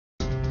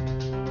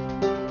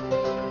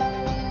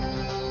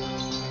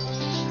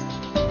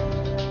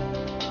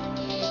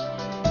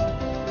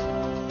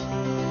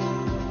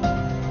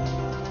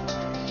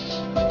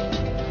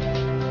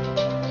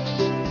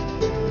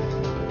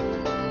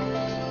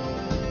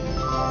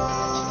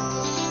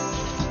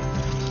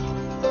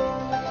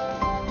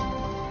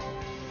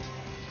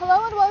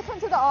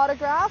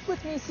Autograph.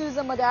 With me,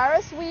 Susan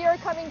Madaris. We are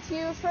coming to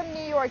you from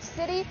New York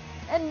City,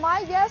 and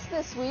my guest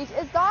this week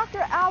is Dr.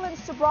 Alan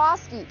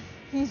Sabrosky.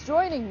 He's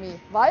joining me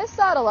via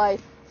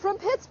satellite from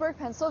Pittsburgh,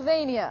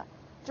 Pennsylvania.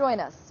 Join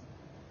us.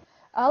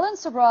 Alan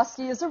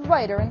Sabrosky is a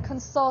writer and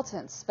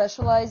consultant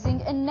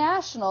specializing in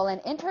national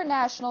and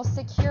international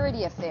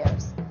security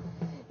affairs.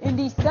 In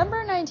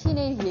December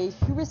 1988,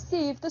 he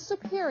received the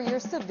Superior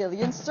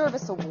Civilian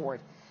Service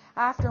Award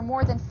after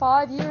more than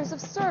 5 years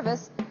of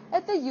service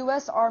at the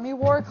U.S. Army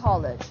War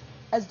College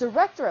as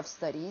Director of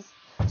Studies,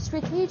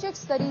 Strategic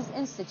Studies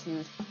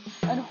Institute,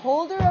 and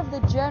holder of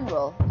the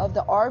General of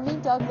the Army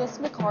Douglas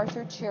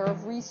MacArthur Chair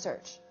of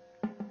Research.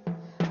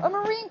 A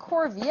Marine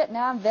Corps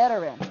Vietnam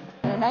veteran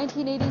and a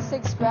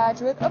 1986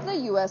 graduate of the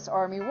U.S.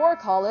 Army War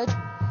College,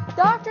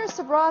 Dr.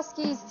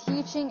 Sabrosky's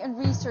teaching and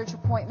research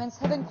appointments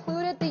have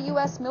included the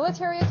U.S.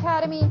 Military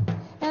Academy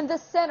and the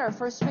Center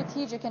for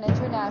Strategic and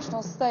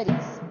International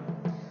Studies.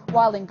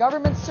 While in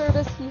government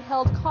service, he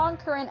held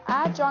concurrent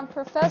adjunct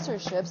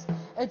professorships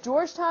at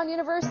Georgetown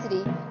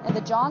University and the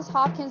Johns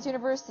Hopkins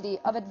University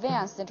of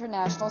Advanced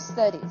International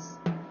Studies.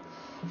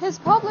 His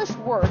published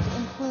work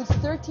includes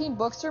 13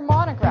 books or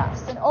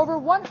monographs and over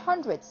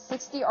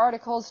 160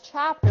 articles,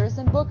 chapters,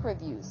 and book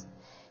reviews.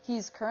 He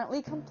is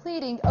currently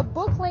completing a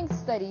book-length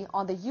study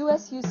on the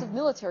U.S. use of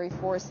military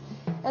force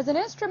as an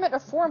instrument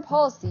of foreign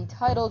policy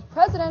titled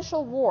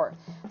Presidential War: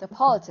 The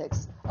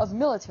Politics of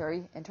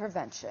Military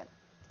Intervention.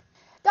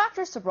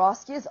 Dr.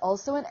 Sabrosky is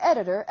also an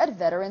editor at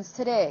Veterans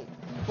Today,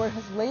 where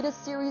his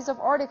latest series of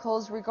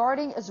articles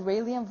regarding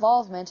Israeli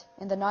involvement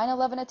in the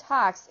 9/11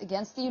 attacks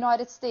against the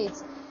United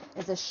States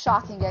is a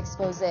shocking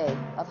expose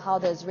of how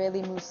the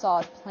Israeli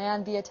Mossad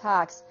planned the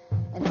attacks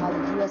and how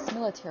the U.S.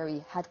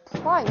 military had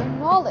prior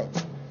knowledge.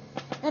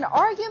 An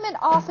argument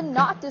often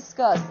not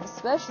discussed,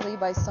 especially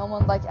by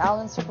someone like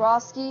Alan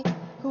Sabrosky,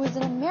 who is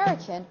an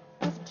American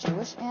with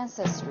Jewish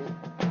ancestry.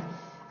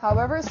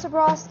 However,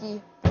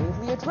 Sabrosky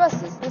bravely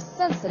addresses this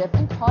sensitive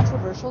and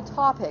controversial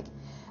topic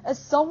as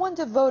someone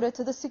devoted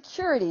to the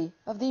security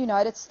of the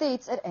United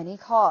States at any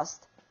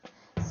cost.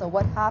 So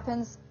what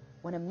happens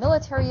when a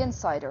military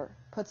insider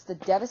puts the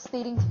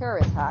devastating terror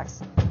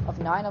attacks of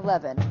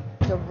 9/11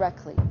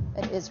 directly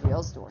at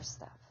Israel's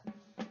doorstep?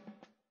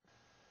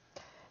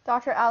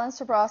 Dr. Alan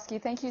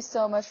Sabrosky, thank you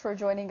so much for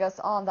joining us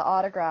on The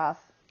Autograph.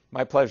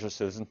 My pleasure,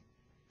 Susan.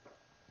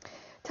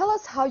 Tell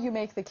us how you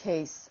make the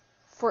case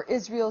for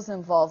Israel's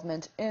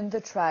involvement in the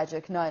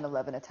tragic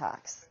 9/11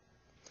 attacks.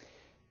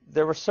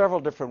 There were several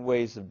different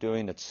ways of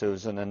doing it,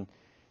 Susan,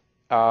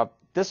 and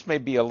this may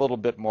be a little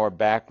bit more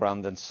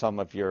background than some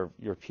of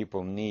your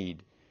people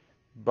need,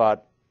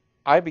 but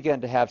I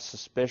began to have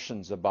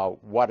suspicions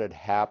about what had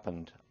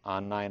happened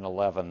on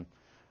 9/11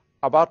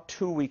 about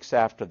 2 weeks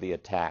after the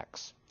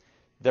attacks.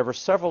 There were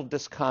several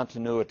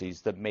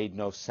discontinuities that made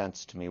no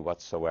sense to me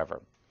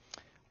whatsoever.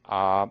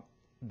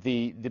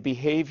 The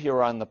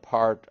behavior on the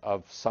part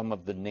of some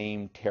of the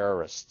named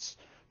terrorists,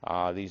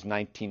 these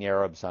 19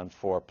 Arabs on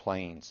 4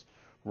 planes,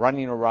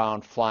 running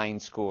around flying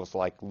schools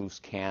like loose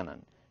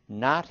cannon,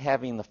 not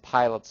having the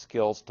pilot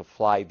skills to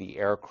fly the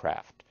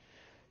aircraft,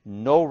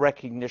 no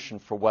recognition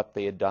for what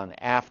they had done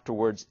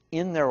afterwards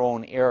in their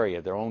own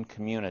area, their own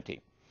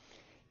community.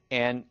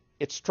 And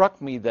it struck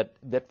me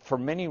that for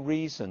many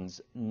reasons,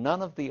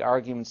 none of the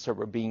arguments that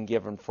were being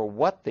given for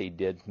what they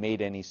did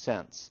made any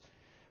sense.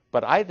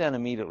 But I then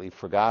immediately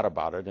forgot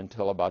about it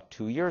until about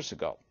 2 years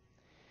ago.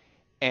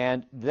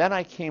 And then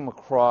I came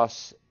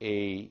across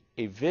a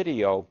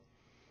video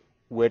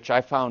which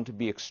I found to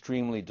be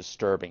extremely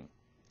disturbing.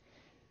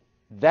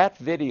 That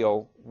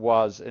video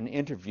was an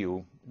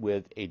interview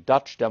with a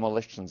Dutch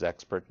demolitions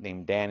expert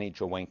named Danny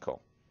Jowenko.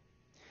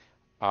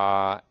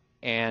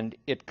 And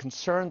it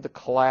concerned the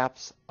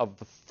collapse of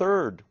the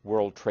 3rd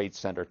World Trade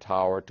Center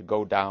tower to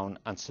go down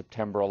on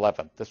September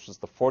 11th. This was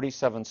the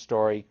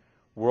 47-story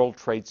World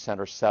Trade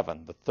Center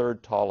 7, the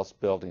 3rd tallest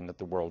building at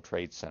the World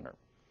Trade Center.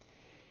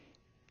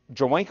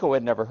 Jowenko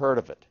had never heard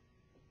of it.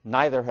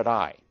 Neither had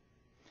I.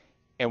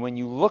 And when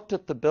you looked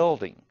at the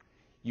building,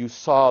 you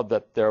saw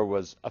that there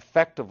was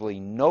effectively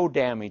no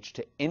damage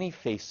to any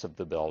face of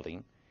the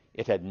building.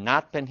 It had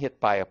not been hit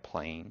by a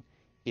plane.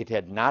 It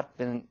had not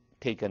been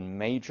taken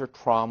major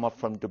trauma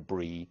from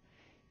debris,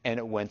 and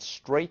it went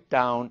straight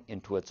down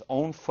into its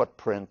own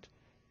footprint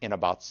in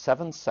about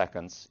 7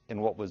 seconds in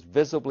what was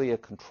visibly a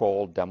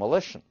controlled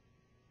demolition.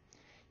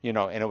 You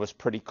know, and it was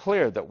pretty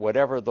clear that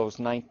whatever those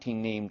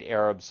 19 named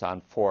Arabs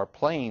on 4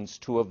 planes,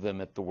 2 of them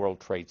at the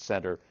World Trade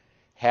Center,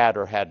 had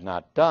or had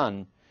not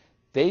done,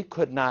 they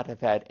could not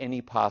have had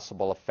any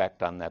possible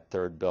effect on that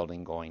 3rd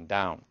building going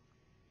down.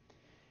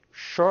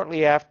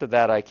 Shortly after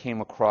that, I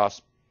came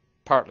across,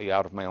 partly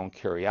out of my own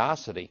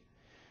curiosity,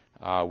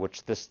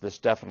 which this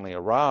definitely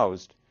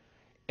aroused,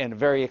 and a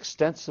very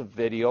extensive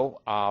video,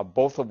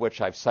 both of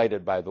which I've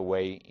cited, by the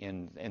way,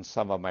 in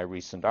some of my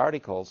recent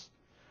articles,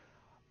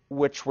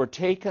 which were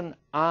taken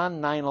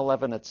on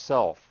 9/11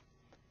 itself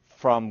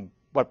from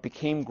what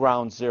became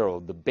Ground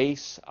Zero, the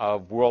base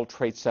of World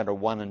Trade Center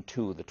 1 and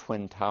 2, the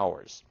Twin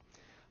Towers,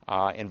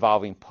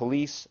 involving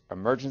police,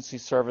 emergency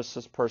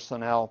services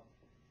personnel,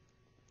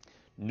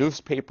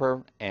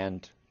 newspaper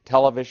and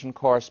television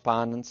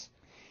correspondence,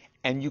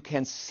 and you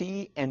can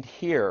see and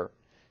hear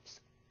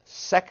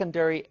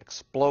secondary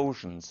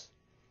explosions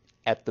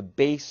at the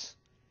base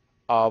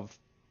of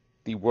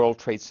the World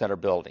Trade Center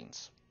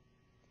buildings.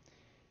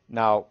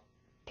 Now,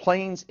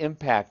 planes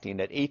impacting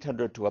at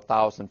 800 to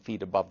 1,000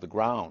 feet above the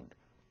ground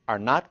are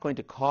not going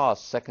to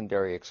cause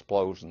secondary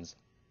explosions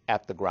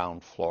at the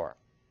ground floor.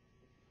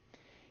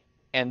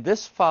 And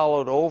this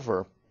followed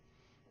over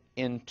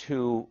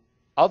into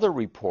other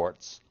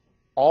reports,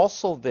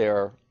 also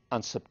there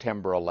on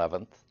September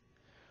 11th,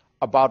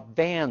 about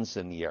vans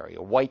in the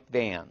area, white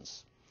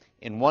vans.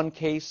 In one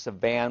case, a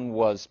van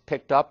was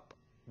picked up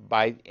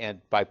by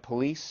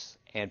police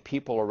and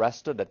people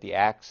arrested at the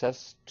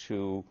access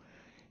to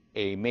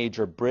a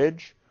major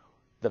bridge.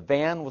 The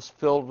van was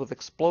filled with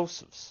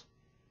explosives,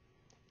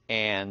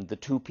 and the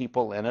two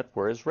people in it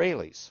were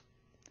Israelis.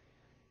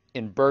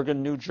 In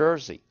Bergen, New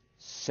Jersey,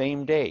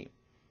 same day,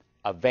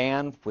 a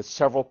van with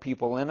several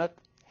people in it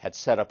had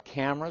set up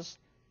cameras.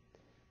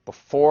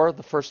 Before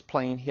the first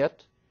plane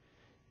hit,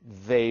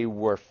 they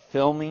were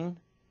filming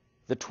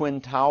the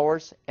Twin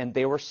Towers, and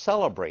they were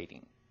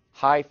celebrating.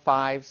 High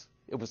fives.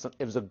 It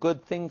was a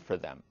good thing for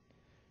them.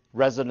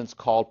 Residents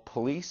called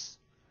police.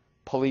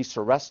 Police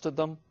arrested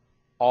them.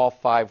 All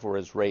five were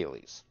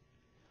Israelis.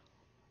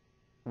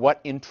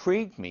 What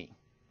intrigued me,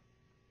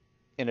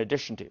 in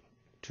addition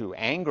to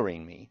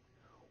angering me,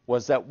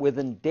 was that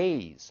within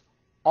days,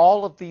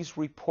 all of these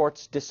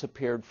reports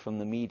disappeared from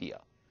the media.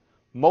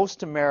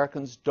 Most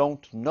Americans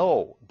don't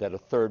know that a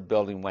third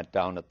building went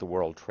down at the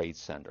World Trade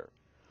Center.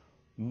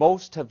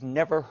 Most have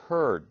never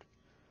heard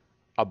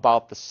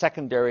about the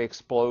secondary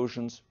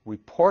explosions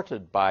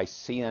reported by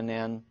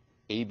CNN,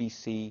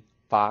 ABC,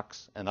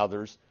 Fox, and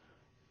others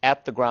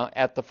at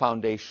the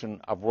foundation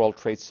of World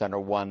Trade Center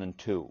 1 and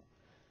 2.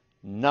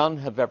 None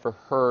have ever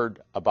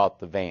heard about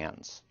the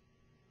vans.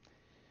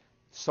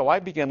 So I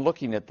began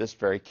looking at this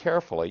very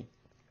carefully,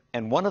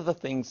 and one of the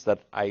things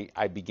that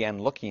I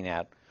began looking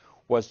at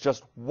was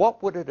just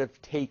what would it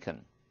have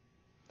taken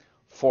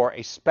for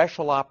a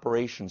special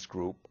operations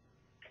group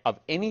of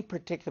any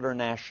particular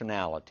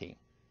nationality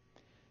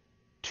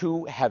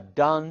to have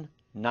done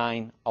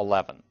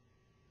 9/11,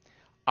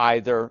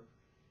 either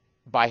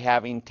by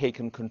having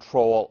taken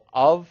control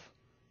of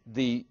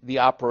the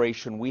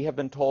operation we have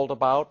been told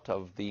about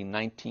of the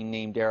 19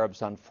 named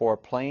Arabs on 4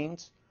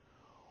 planes,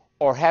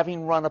 or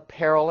having run a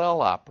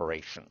parallel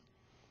operation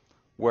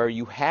where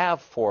you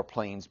have 4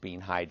 planes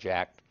being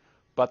hijacked,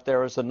 but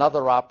there is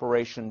another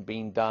operation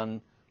being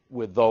done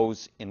with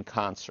those in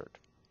concert.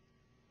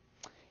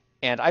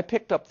 And I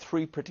picked up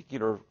 3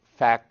 particular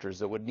factors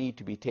that would need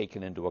to be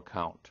taken into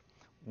account.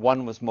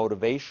 One was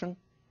motivation,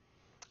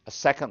 a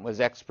second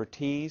was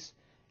expertise,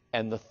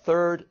 and the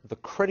third, the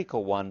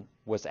critical one,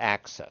 was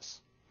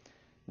access.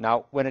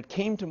 Now, when it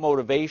came to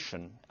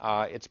motivation,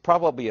 it's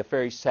probably a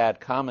very sad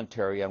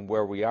commentary on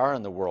where we are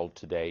in the world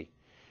today,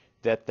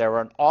 that there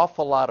are an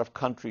awful lot of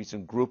countries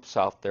and groups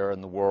out there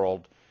in the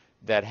world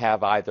that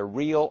have either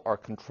real or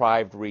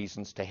contrived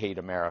reasons to hate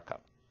America.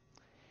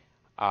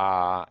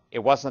 It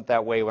wasn't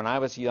that way when I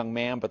was a young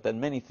man, but then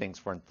many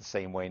things weren't the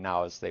same way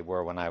now as they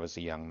were when I was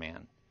a young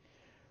man.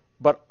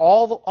 But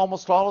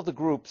almost all of the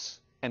groups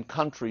and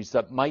countries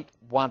that might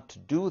want to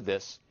do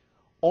this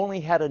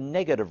only had a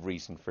negative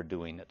reason for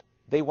doing it.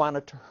 They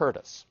wanted to hurt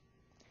us.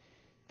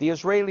 The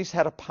Israelis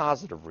had a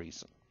positive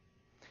reason,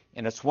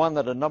 and it's one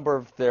that a number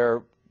of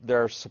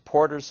their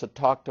supporters had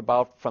talked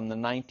about from the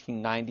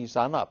 1990s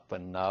on up,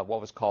 and what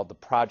was called the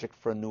Project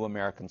for a New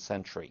American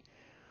Century,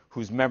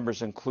 whose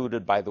members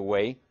included, by the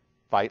way,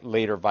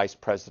 later Vice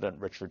President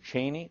Richard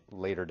Cheney,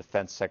 later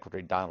Defense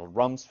Secretary Donald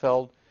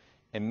Rumsfeld,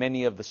 and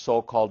many of the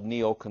so-called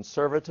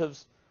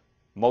neoconservatives,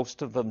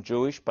 most of them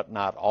Jewish but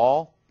not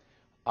all,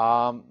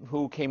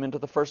 who came into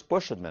the first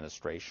Bush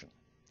administration.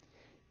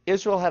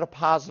 Israel had a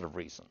positive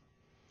reason,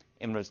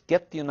 and was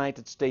get the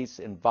United States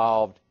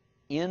involved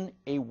in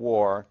a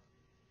war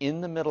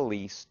in the Middle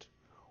East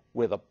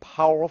with a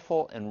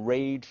powerful,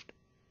 enraged,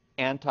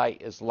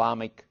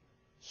 anti-Islamic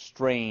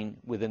strain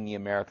within the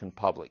American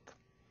public,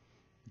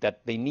 that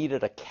they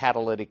needed a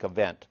catalytic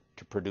event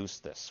to produce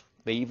this.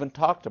 They even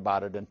talked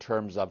about it in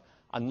terms of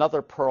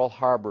another Pearl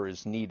Harbor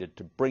is needed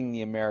to bring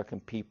the American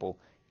people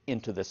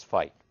into this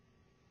fight.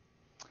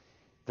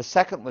 The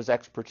second was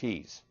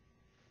expertise.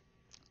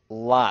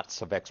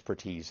 Lots of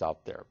expertise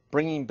out there.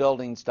 Bringing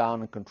buildings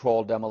down and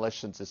controlled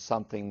demolitions is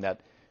something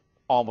that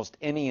almost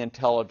any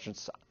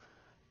intelligence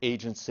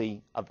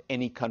agency of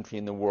any country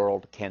in the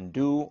world can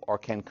do or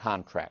can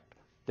contract.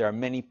 There are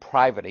many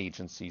private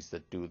agencies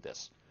that do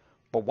this.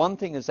 But one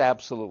thing is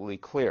absolutely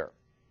clear.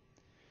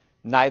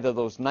 Neither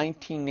those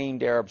 19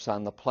 named Arabs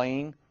on the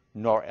plane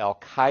nor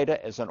Al-Qaeda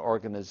as an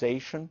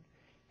organization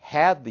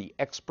had the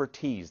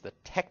expertise, the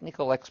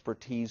technical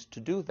expertise to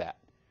do that.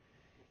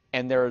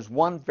 And there is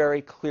one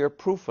very clear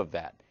proof of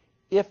that.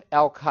 If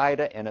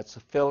Al-Qaeda and its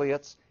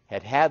affiliates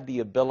had had the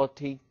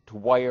ability to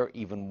wire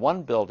even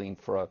one building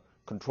for a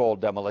controlled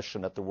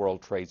demolition at the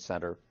World Trade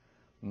Center,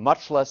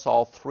 much less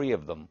all 3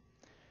 of them,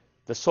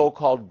 the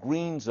so-called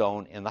green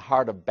zone in the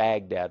heart of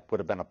Baghdad would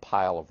have been a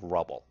pile of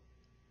rubble.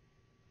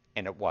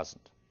 And it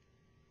wasn't.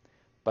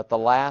 But the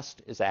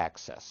last is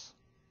access.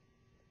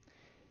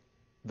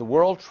 The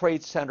World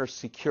Trade Center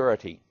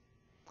security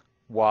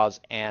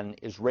was an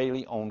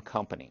Israeli-owned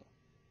company.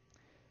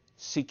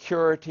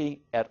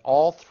 Security at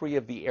all three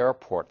of the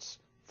airports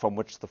from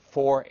which the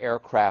 4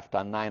 aircraft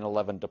on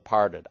 9/11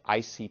 departed,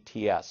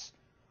 ICTS,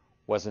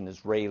 was an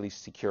Israeli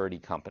security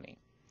company.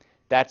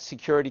 That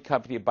security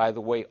company, by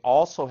the way,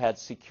 also had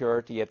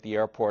security at the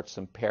airports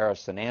in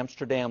Paris and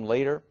Amsterdam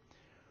later,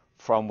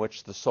 from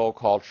which the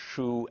so-called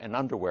shoe and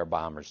underwear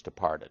bombers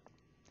departed.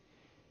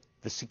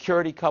 The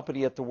security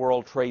company at the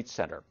World Trade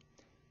Center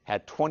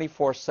had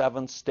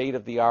 24/7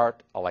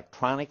 state-of-the-art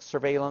electronic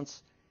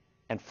surveillance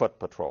and foot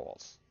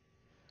patrols.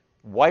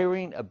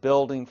 Wiring a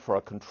building for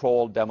a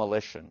controlled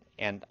demolition,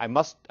 and I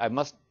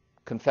must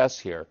confess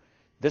here,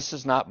 this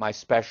is not my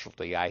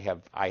specialty. I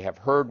have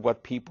heard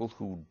what people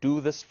who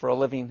do this for a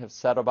living have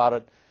said about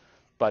it,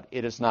 but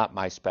it is not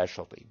my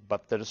specialty.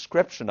 But the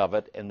description of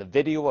it in the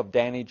video of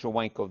Danny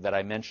Jawenko that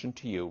I mentioned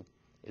to you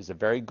is a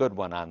very good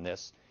one on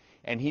this.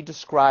 And he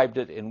described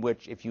it in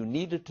which if you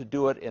needed to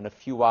do it in a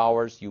few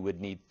hours, you would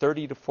need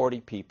 30 to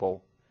 40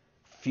 people,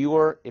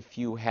 fewer if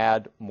you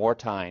had more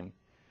time,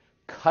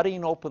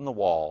 cutting open the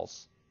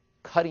walls,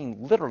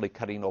 literally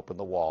cutting open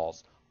the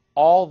walls,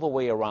 all the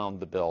way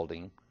around the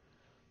building,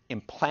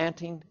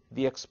 implanting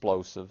the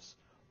explosives,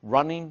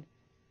 running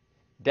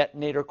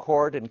detonator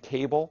cord and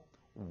cable,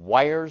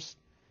 wires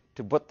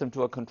to put them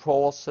to a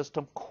control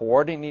system,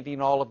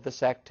 coordinating all of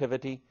this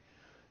activity.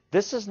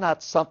 This is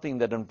not something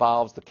that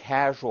involves the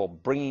casual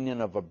bringing in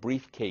of a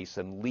briefcase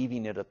and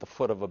leaving it at the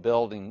foot of a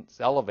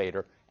building's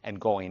elevator and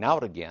going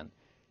out again.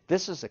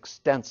 This is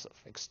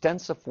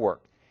extensive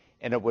work,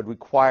 and it would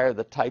require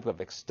the type of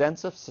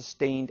extensive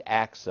sustained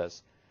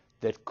access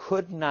that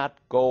could not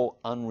go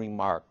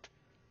unremarked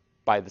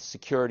by the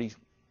security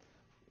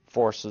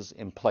forces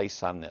in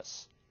place on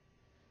this.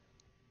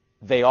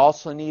 They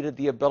also needed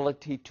the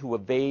ability to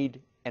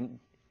evade an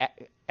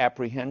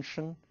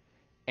apprehension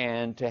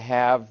and to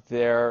have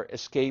their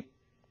escape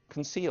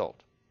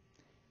concealed.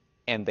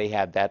 And they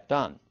had that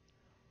done.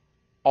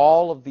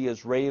 All of the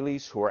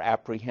Israelis who were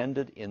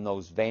apprehended in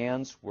those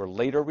vans were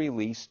later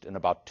released in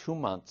about 2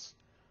 months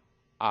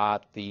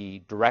at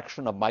the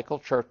direction of Michael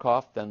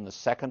Chertoff, then the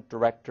second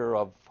director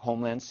of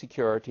Homeland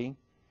Security,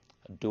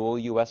 a dual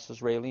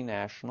U.S.-Israeli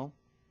national.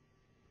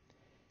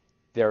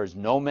 There is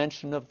no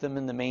mention of them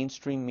in the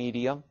mainstream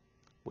media,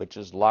 which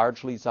is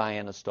largely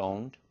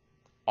Zionist-owned.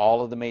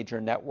 All of the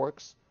major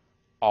networks,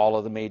 all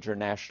of the major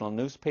national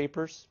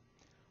newspapers,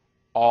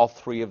 all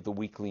 3 of the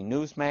weekly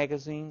news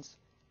magazines,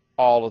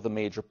 all of the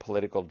major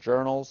political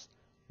journals,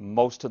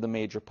 most of the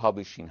major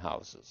publishing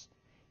houses.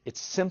 It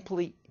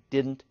simply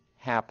didn't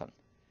happen.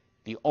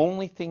 The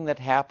only thing that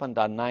happened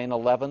on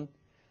 9/11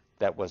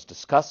 that was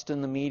discussed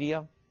in the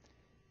media,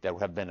 that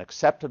have been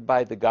accepted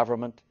by the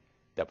government,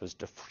 that was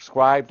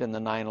described in the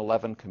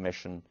 9/11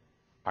 Commission,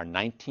 are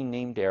 19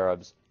 named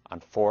Arabs on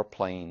 4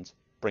 planes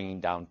bringing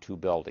down 2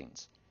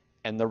 buildings.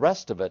 And the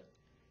rest of it,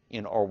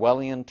 in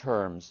Orwellian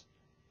terms,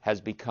 has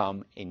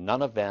become a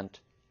non-event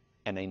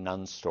and a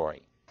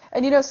non-story.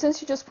 And you know,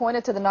 since you just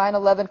pointed to the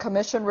 9/11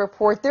 Commission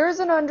report, there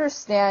is an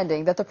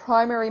understanding that the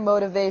primary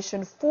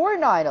motivation for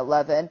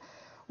 9/11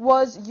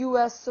 was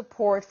U.S.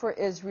 support for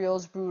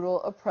Israel's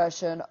brutal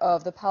oppression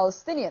of the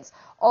Palestinians,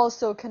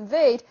 also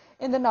conveyed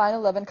in the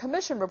 9/11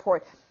 Commission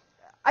report.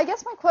 I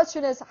guess my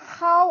question is,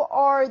 how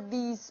are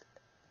these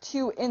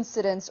 2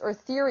 incidents or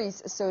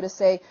theories, so to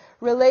say,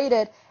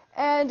 related?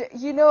 And,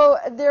 you know,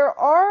 there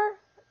are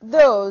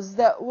those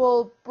that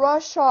will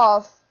brush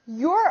off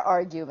your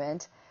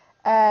argument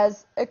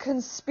as a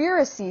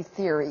conspiracy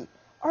theory.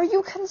 Are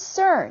you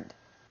concerned?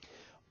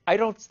 I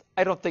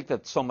don't think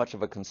that's so much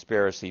of a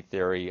conspiracy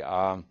theory.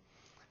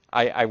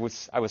 I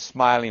was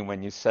smiling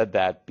when you said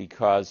that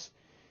because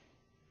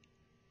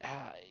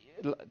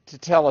to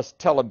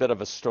tell a bit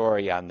of a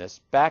story on this,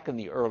 back in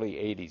the early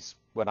 80s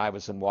when I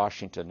was in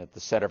Washington at the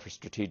Center for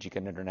Strategic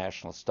and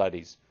International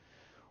Studies,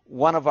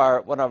 one of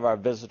our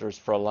visitors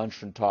for a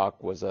luncheon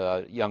talk was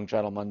a young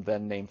gentleman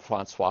then named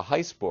Francois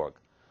Heisbourg.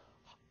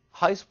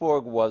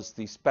 Heisbourg was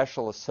the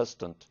special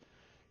assistant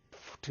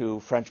to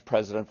French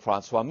President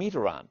Francois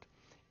Mitterrand.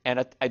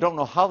 And I don't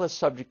know how the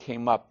subject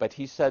came up, but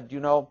he said,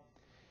 you know,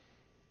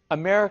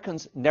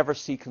 Americans never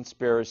see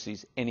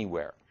conspiracies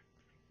anywhere.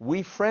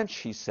 We French,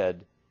 he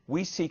said,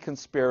 we see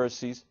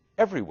conspiracies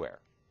everywhere.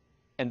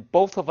 And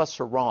both of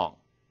us are wrong.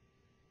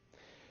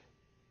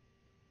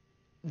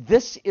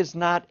 This is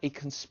not a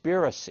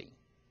conspiracy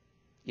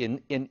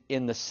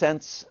in the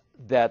sense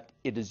that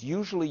it is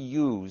usually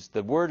used,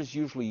 the word is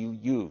usually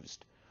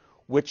used,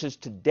 which is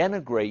to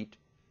denigrate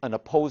an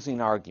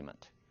opposing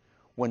argument.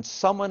 When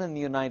someone in the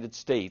United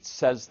States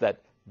says that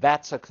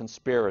that's a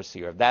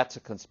conspiracy or that's a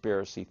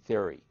conspiracy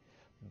theory,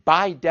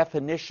 by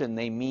definition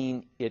they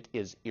mean it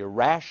is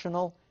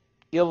irrational,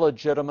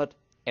 illegitimate,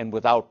 and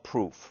without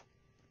proof.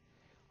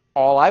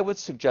 All I would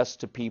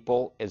suggest to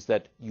people is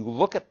that you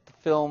look at the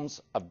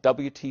films of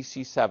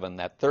WTC-7,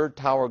 that third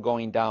tower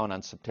going down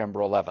on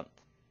September 11th.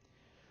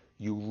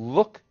 You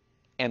look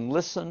and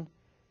listen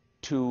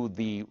to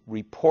the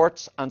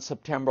reports on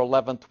September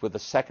 11th with the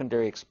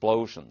secondary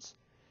explosions.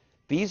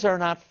 These are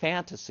not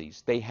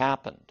fantasies. They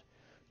happened.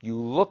 You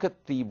look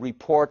at the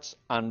reports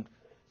on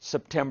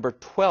September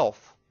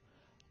 12th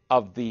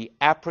of the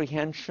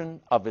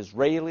apprehension of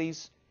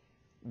Israelis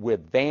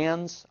with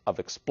vans of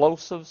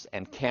explosives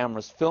and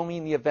cameras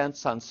filming the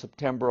events on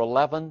September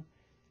 11.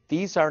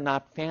 These are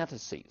not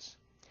fantasies.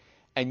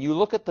 And you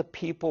look at the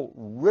people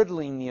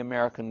riddling the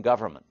American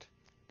government,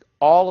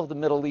 all of the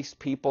Middle East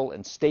people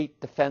in State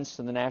Defense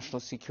and the National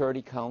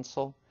Security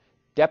Council,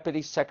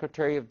 Deputy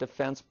Secretary of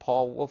Defense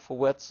Paul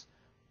Wolfowitz,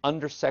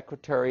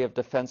 Undersecretary of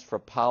Defense for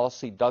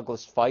Policy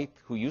Douglas Feith,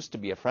 who used to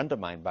be a friend of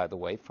mine, by the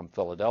way, from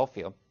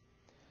Philadelphia.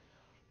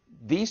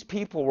 These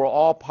people were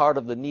all part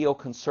of the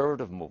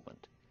neoconservative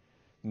movement.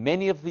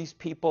 Many of these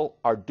people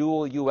are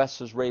dual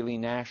U.S.-Israeli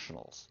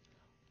nationals.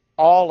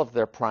 All of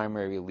their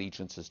primary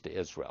allegiance is to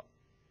Israel.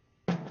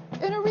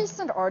 In a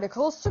recent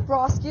article,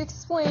 Sabrosky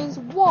explains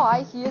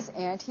why he is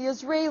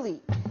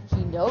anti-Israeli.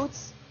 He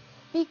notes,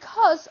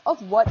 because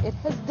of what it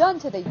has done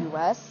to the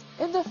U.S.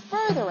 in the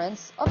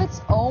furtherance of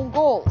its own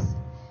goals.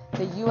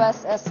 The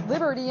USS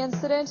Liberty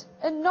incident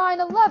and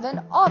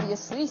 9/11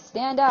 obviously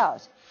stand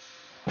out.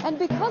 And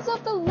because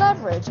of the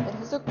leverage it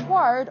has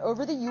acquired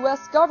over the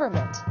U.S.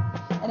 government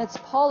and its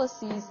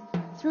policies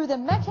through the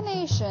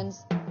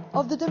machinations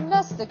of the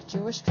domestic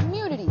Jewish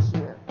community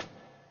here.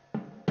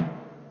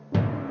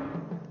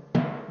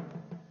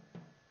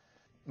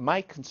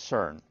 My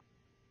concern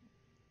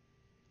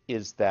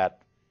is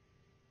that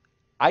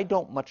I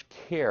don't much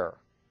care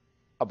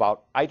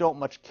about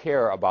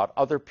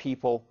other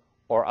people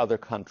or other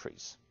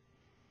countries.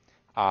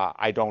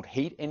 I don't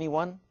hate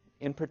anyone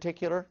in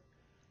particular.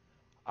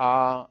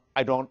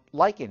 I don't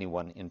like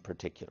anyone in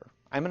particular.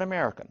 I'm an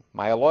American.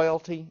 My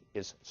loyalty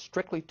is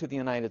strictly to the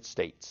United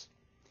States.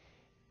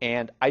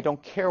 And I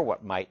don't care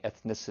what my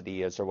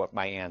ethnicity is or what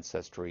my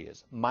ancestry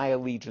is. My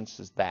allegiance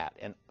is that.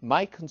 And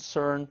my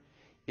concern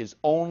is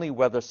only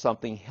whether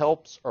something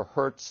helps or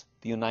hurts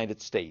the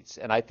United States.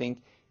 And I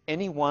think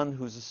anyone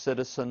who's a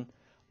citizen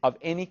of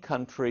any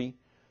country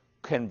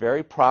can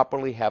very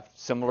properly have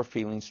similar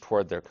feelings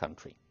toward their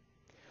country.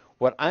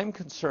 What I'm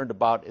concerned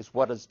about is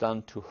what is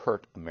done to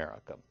hurt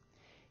America.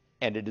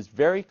 And it is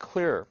very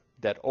clear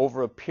that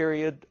over a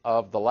period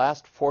of the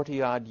last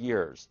 40-odd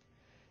years,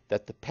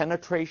 that the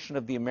penetration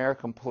of the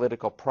American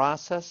political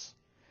process,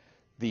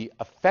 the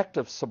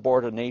effective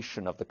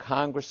subordination of the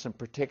Congress in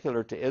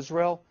particular to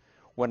Israel,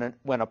 when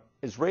an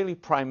Israeli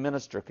prime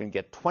minister can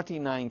get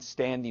 29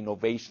 standing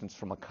ovations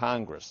from a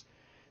Congress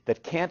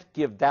that can't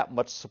give that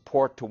much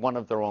support to one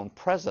of their own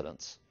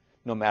presidents,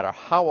 no matter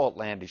how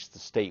outlandish the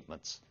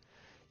statements,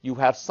 you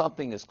have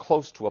something as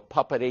close to a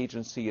puppet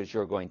agency as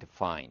you're going to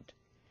find.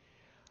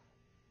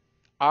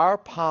 Our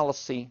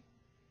policy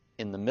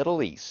in the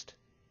Middle East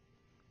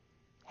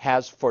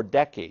has for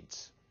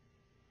decades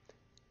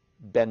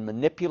been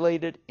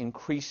manipulated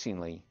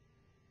increasingly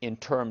in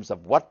terms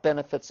of what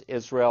benefits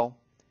Israel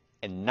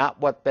and not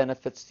what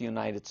benefits the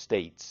United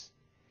States,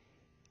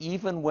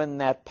 even when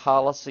that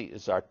policy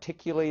is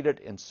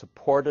articulated and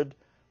supported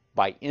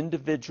by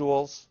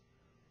individuals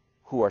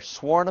who are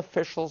sworn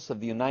officials of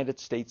the United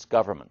States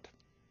government.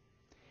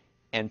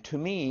 And to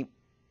me,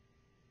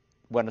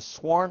 when a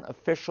sworn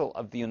official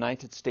of the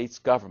United States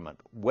government,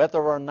 whether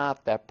or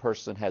not that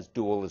person has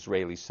dual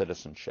Israeli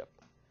citizenship,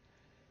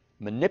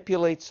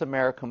 manipulates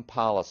American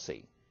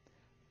policy,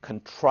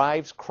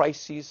 contrives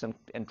crises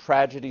and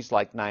tragedies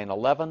like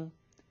 9/11,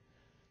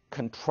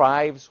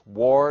 contrives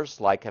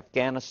wars like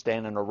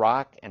Afghanistan and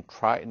Iraq, and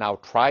now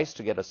tries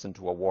to get us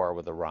into a war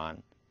with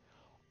Iran,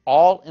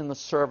 all in the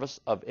service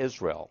of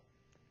Israel,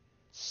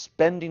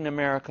 spending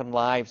American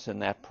lives in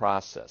that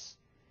process,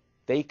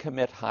 they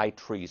commit high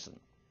treason.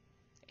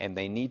 And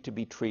they need to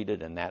be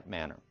treated in that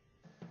manner.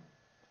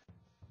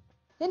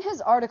 In his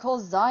article,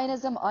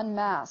 Zionism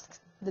Unmasked,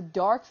 The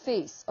Dark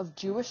Face of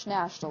Jewish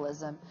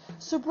Nationalism,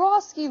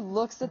 Sabrosky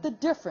looks at the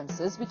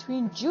differences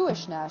between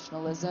Jewish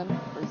nationalism,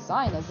 or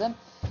Zionism,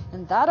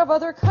 and that of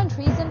other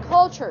countries and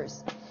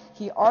cultures.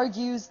 He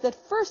argues that,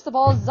 first of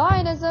all,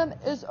 Zionism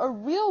is a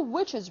real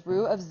witch's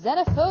brew of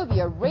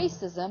xenophobia,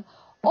 racism,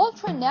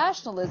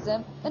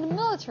 ultranationalism, and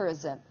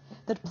militarism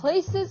that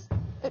places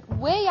it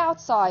way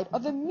outside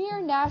of a mere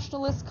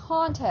nationalist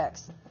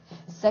context.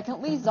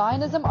 Secondly,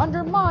 Zionism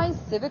undermines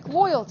civic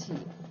loyalty.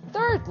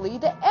 Thirdly,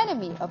 the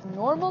enemy of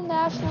normal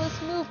nationalist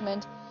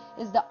movement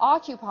is the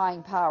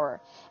occupying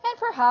power, and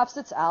perhaps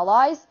its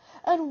allies,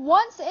 and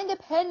once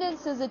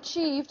independence is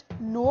achieved,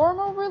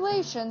 normal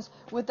relations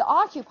with the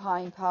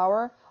occupying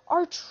power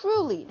are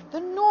truly the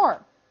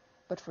norm.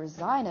 But for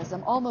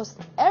Zionism, almost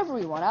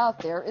everyone out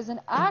there is an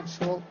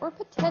actual or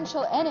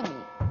potential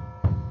enemy.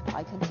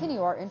 I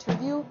continue our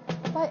interview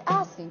by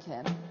asking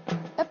him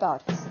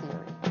about his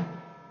theory.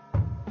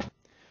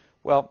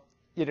 Well,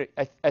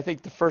 I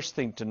think the first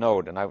thing to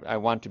note, and I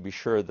want to be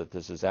sure that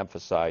this is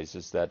emphasized,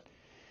 is that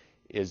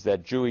is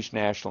that Jewish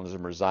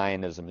nationalism or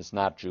Zionism is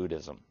not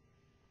Judaism.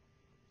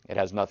 It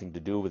has nothing to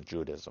do with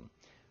Judaism.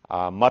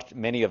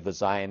 Many of the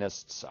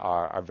Zionists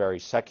are very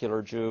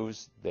secular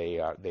Jews. They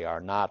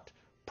are not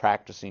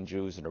practicing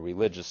Jews in a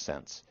religious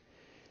sense.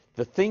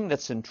 The thing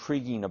that's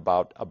intriguing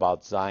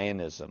about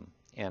Zionism,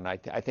 and I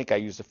think I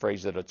use the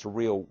phrase that it's a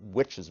real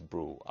witch's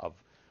brew of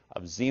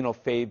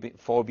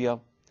xenophobia,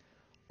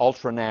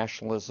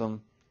 ultranationalism,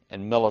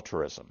 and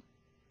militarism,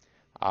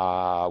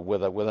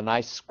 with a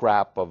nice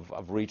scrap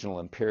of regional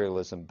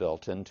imperialism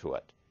built into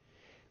it.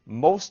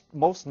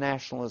 Most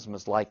nationalism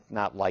is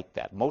not like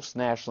that. Most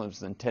nationalism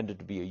is intended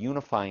to be a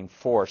unifying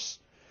force,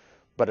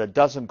 but it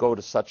doesn't go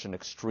to such an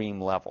extreme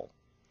level.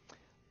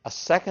 A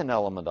second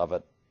element of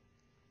it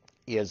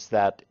is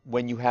that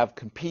when you have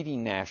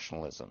competing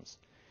nationalisms,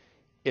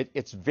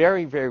 it's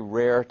very, very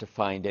rare to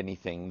find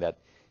anything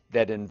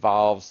that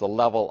involves the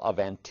level of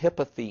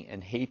antipathy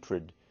and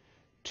hatred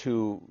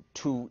to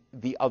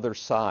the other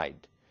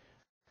side.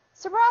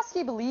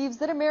 Sabrosky believes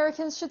that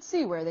Americans should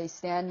see where they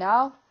stand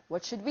now,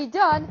 what should be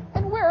done,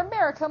 and where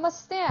America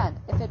must stand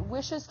if it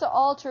wishes to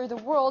alter the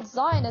world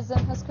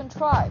Zionism has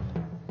contrived.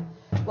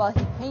 While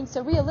he paints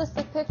a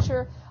realistic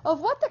picture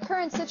of what the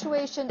current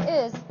situation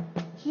is,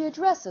 he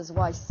addresses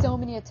why so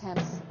many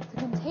attempts to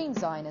contain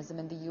Zionism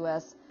in the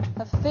U.S.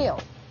 have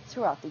failed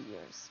throughout the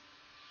years.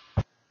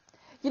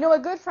 You know, a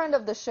good friend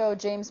of the show,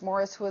 James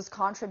Morris, who has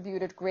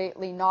contributed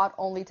greatly not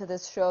only to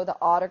this show, The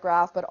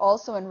Autograph, but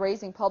also in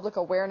raising public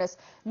awareness,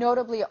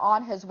 notably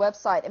on his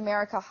website,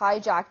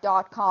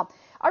 AmericaHijacked.com.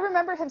 I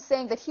remember him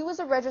saying that he was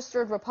a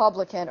registered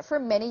Republican for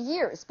many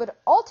years, but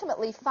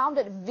ultimately found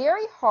it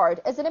very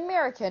hard as an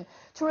American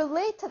to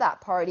relate to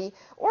that party,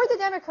 or the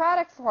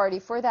Democratic Party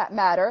for that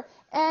matter,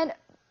 and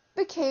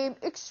became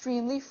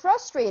extremely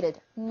frustrated,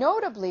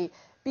 notably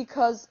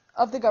because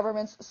of the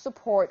government's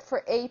support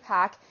for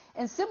AIPAC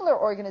and similar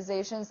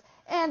organizations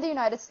and the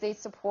United States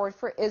support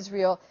for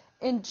Israel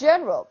in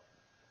general.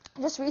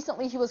 Just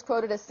recently he was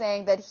quoted as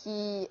saying that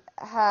he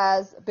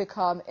has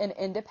become an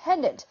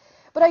independent.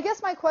 But I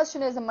guess my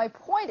question is, and my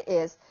point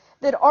is,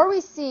 that are we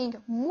seeing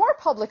more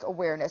public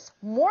awareness,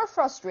 more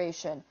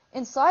frustration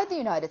inside the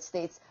United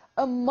States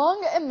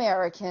among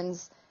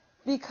Americans,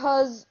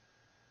 because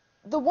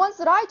the ones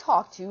that I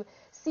talk to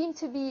seem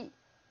to be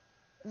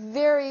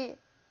very,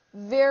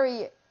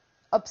 very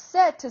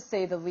upset, to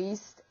say the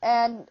least,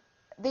 and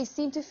they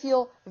seem to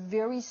feel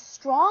very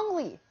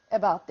strongly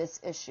about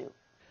this issue.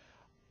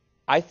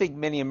 I think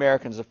many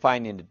Americans are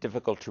finding it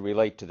difficult to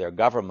relate to their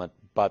government,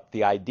 but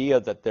the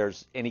idea that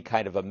there's any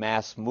kind of a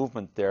mass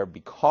movement there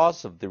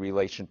because of the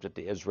relationship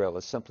to Israel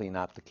is simply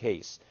not the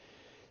case.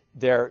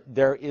 There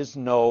is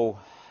no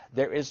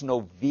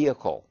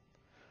vehicle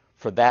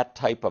for that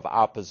type of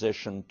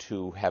opposition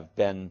to have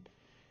been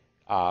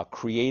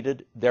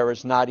created. There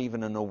is not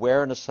even an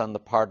awareness on the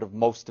part of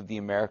most of the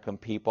American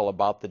people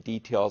about the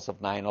details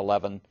of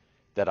 9/11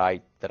 that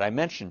I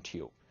mentioned to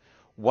you.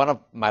 One of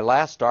my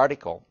last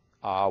article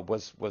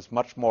was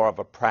much more of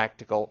a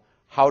practical,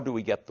 how do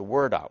we get the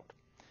word out?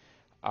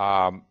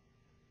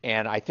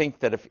 And I think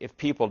that if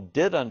people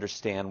did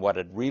understand what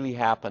had really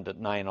happened at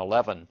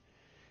 9/11,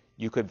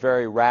 you could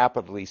very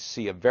rapidly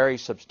see a very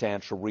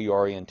substantial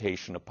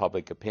reorientation of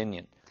public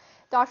opinion.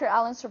 Dr.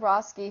 Alan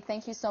Sabrosky,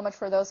 thank you so much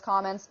for those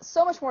comments.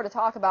 So much more to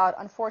talk about.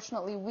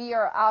 Unfortunately, we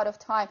are out of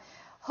time.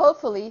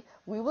 Hopefully,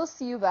 we will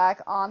see you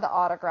back on The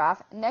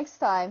Autograph next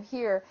time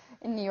here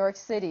in New York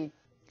City.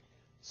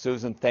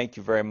 Susan, thank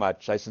you very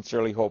much. I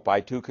sincerely hope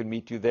I too can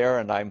meet you there,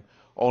 and I'm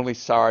only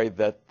sorry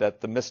that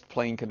the missed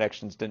plane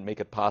connections didn't make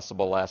it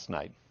possible last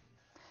night.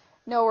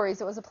 No worries.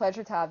 It was a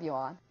pleasure to have you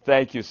on.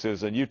 Thank you,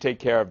 Susan. You take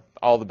care.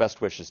 All the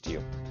best wishes to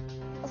you.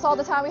 That's all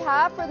the time we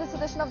have for this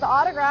edition of The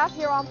Autograph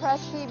here on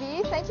Press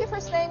TV. Thank you for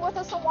staying with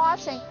us and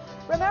watching.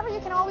 Remember, you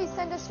can always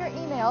send us your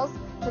emails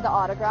to The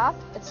Autograph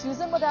at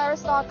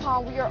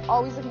SusanWithAris.com. We are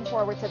always looking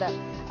forward to them.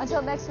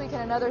 Until next week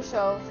in another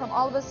show, from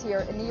all of us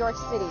here in New York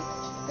City,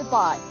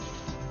 goodbye.